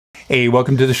Hey,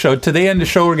 welcome to the show. Today on the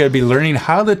show, we're going to be learning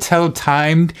how to tell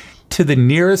time to the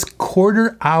nearest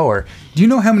quarter hour. Do you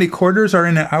know how many quarters are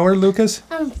in an hour, Lucas?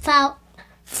 About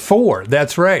 4.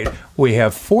 That's right. We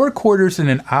have 4 quarters in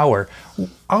an hour.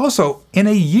 Also, in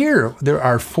a year, there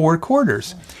are 4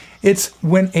 quarters. It's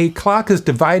when a clock is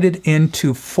divided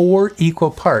into 4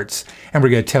 equal parts. And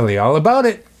we're going to tell you all about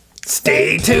it.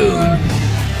 Stay tuned.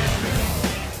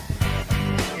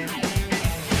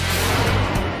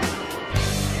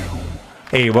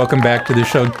 Hey, welcome back to the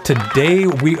show. Today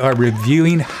we are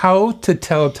reviewing how to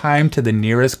tell time to the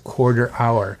nearest quarter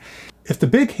hour. If the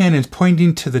big hand is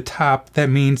pointing to the top, that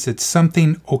means it's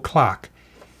something o'clock.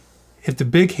 If the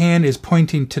big hand is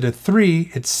pointing to the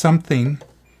 3, it's something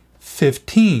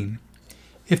 15.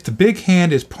 If the big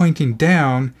hand is pointing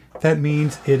down, that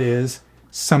means it is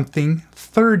something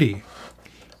 30.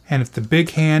 And if the big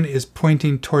hand is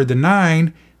pointing toward the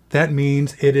 9, that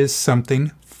means it is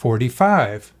something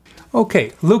 45.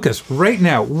 Okay, Lucas, right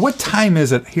now, what time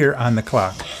is it here on the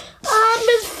clock?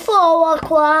 it's 4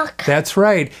 o'clock. That's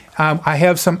right. I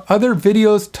have some other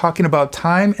videos talking about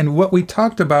time, and what we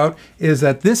talked about is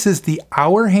that this is the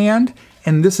hour hand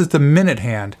and this is the minute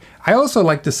hand. I also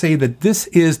like to say that this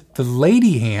is the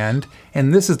lady hand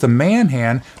and this is the man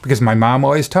hand, because my mom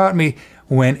always taught me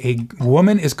when a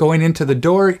woman is going into the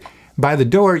door, by the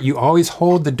door, you always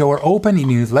hold the door open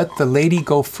and you let the lady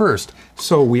go first.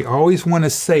 So we always want to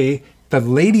say the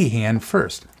lady hand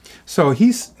first. So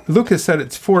Lucas said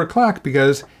it's 4 o'clock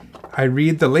because I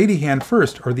read the lady hand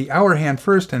first, or the hour hand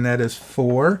first, and that is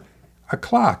 4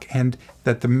 o'clock, and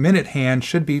that the minute hand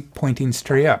should be pointing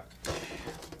straight up.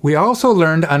 We also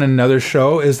learned on another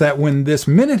show is that when this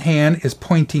minute hand is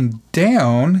pointing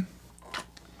down,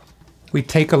 we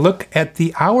take a look at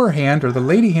the hour hand, or the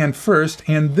lady hand first,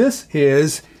 and this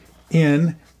is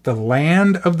in the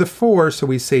land of the 4, so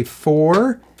we say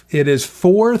 4, it is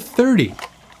 4:30.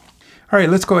 All right,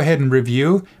 let's go ahead and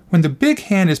review. When the big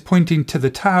hand is pointing to the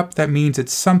top, that means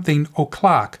it's something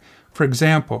o'clock. For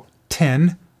example,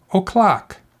 10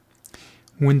 o'clock.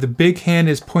 When the big hand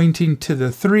is pointing to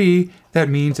the 3, that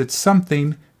means it's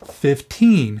something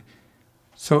 15.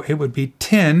 So it would be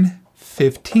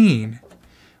 10:15.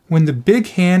 When the big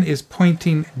hand is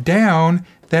pointing down,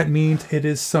 that means it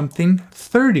is something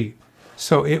 30.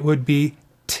 So it would be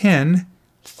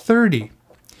 10:30.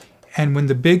 And when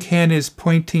the big hand is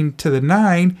pointing to the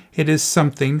 9, it is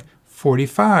something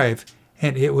 45.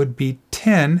 And it would be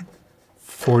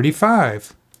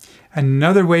 10:45.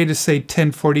 Another way to say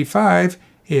 10:45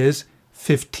 is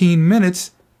 15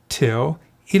 minutes till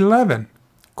 11.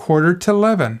 Quarter to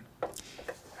 11.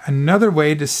 Another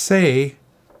way to say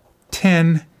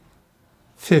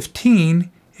 10:15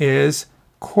 is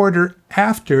quarter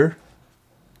after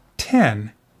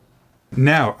 10.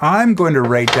 Now, I'm going to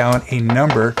write down a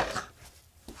number,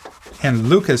 and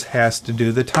Lucas has to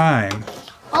do the time.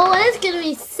 Oh, it's going to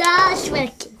be so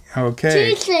tricky.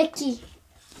 Okay. Too tricky.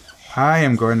 I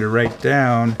am going to write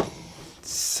down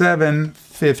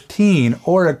 7:15,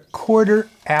 or a quarter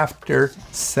after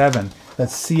 7.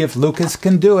 Let's see if Lucas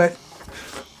can do it.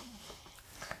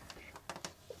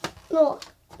 No,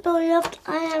 you have to,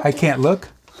 I can't look?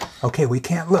 Okay, we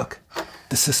can't look.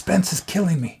 The suspense is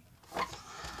killing me.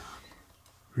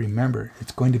 Remember,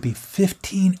 it's going to be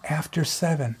 15 after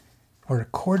 7, or a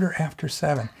quarter after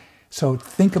 7. So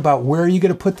think about, where are you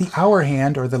going to put the hour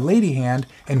hand or the lady hand,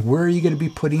 and where are you going to be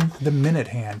putting the minute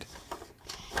hand?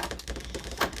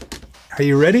 Are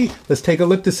you ready? Let's take a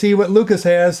look to see what Lucas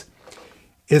has.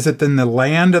 Is it in the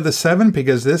land of the 7?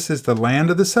 Because this is the land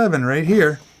of the 7 right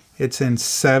here. It's in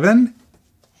 7.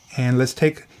 And let's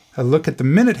take a look at the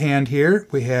minute hand here.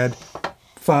 We had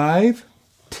 5,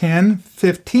 10,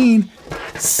 15,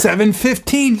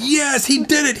 7:15. Yes, he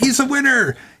did it. He's a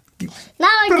winner. Now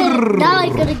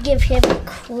I'm gonna give him a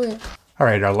clue. All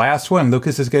right, our last one.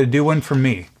 Lucas is going to do one for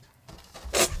me.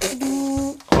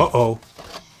 Uh-oh.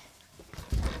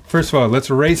 First of all, let's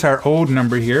erase our old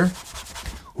number here.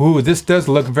 Ooh, this does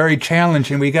look very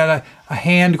challenging. We got a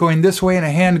hand going this way and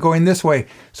a hand going this way.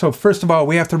 So first of all,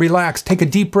 we have to relax. Take a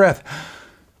deep breath.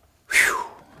 Whew.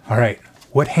 All right,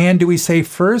 what hand do we say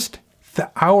first? The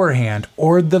hour hand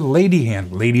or the lady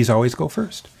hand. Ladies always go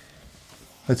first.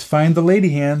 Let's find the lady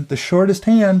hand, the shortest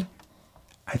hand.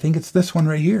 I think it's this one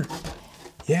right here.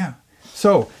 Yeah.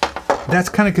 So that's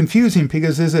kind of confusing,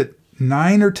 because is it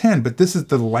 9 or 10? But this is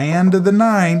the land of the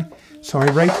 9. So I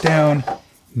write down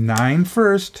 9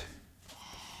 first.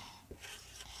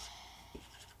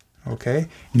 Okay.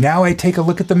 Now I take a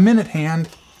look at the minute hand.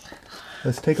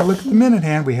 Let's take a look at the minute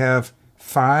hand. We have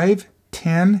 5,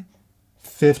 10,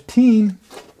 15.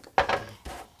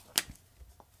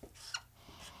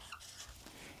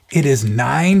 It is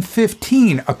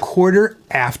 9:15, a quarter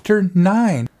after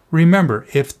 9. Remember,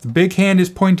 if the big hand is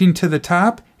pointing to the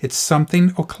top, it's something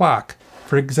o'clock.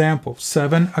 For example,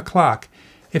 7 o'clock.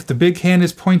 If the big hand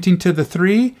is pointing to the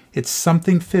 3, it's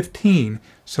something 15.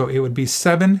 So it would be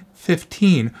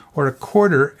 7:15, or a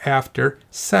quarter after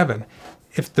 7.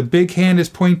 If the big hand is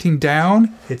pointing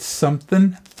down, it's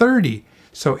something 30.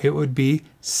 So it would be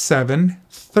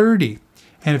 7:30.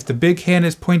 And if the big hand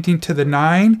is pointing to the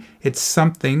 9, it's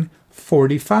something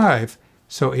 45.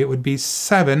 So it would be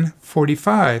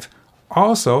 7:45.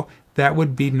 Also, that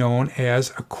would be known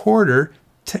as a quarter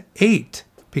to 8,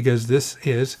 because this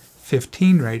is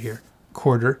 15 right here.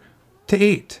 Quarter to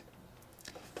 8.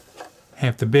 And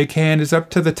if the big hand is up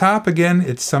to the top again,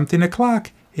 it's something o'clock.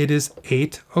 It is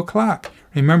 8 o'clock.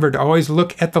 Remember to always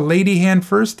look at the lady hand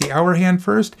first, the hour hand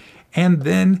first, and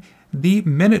then the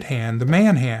minute hand, the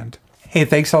man hand. Hey,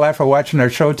 thanks a lot for watching our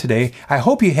show today. I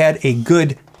hope you had a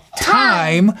good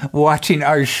time watching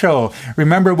our show.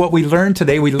 Remember what we learned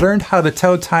today? We learned how to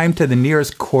tell time to the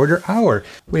nearest quarter hour.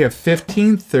 We have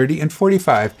 15, 30, and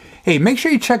 45. Hey, make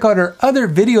sure you check out our other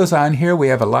videos on here. We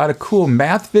have a lot of cool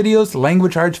math videos,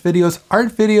 language arts videos,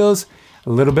 art videos, a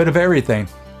little bit of everything.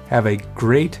 Have a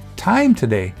great time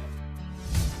today.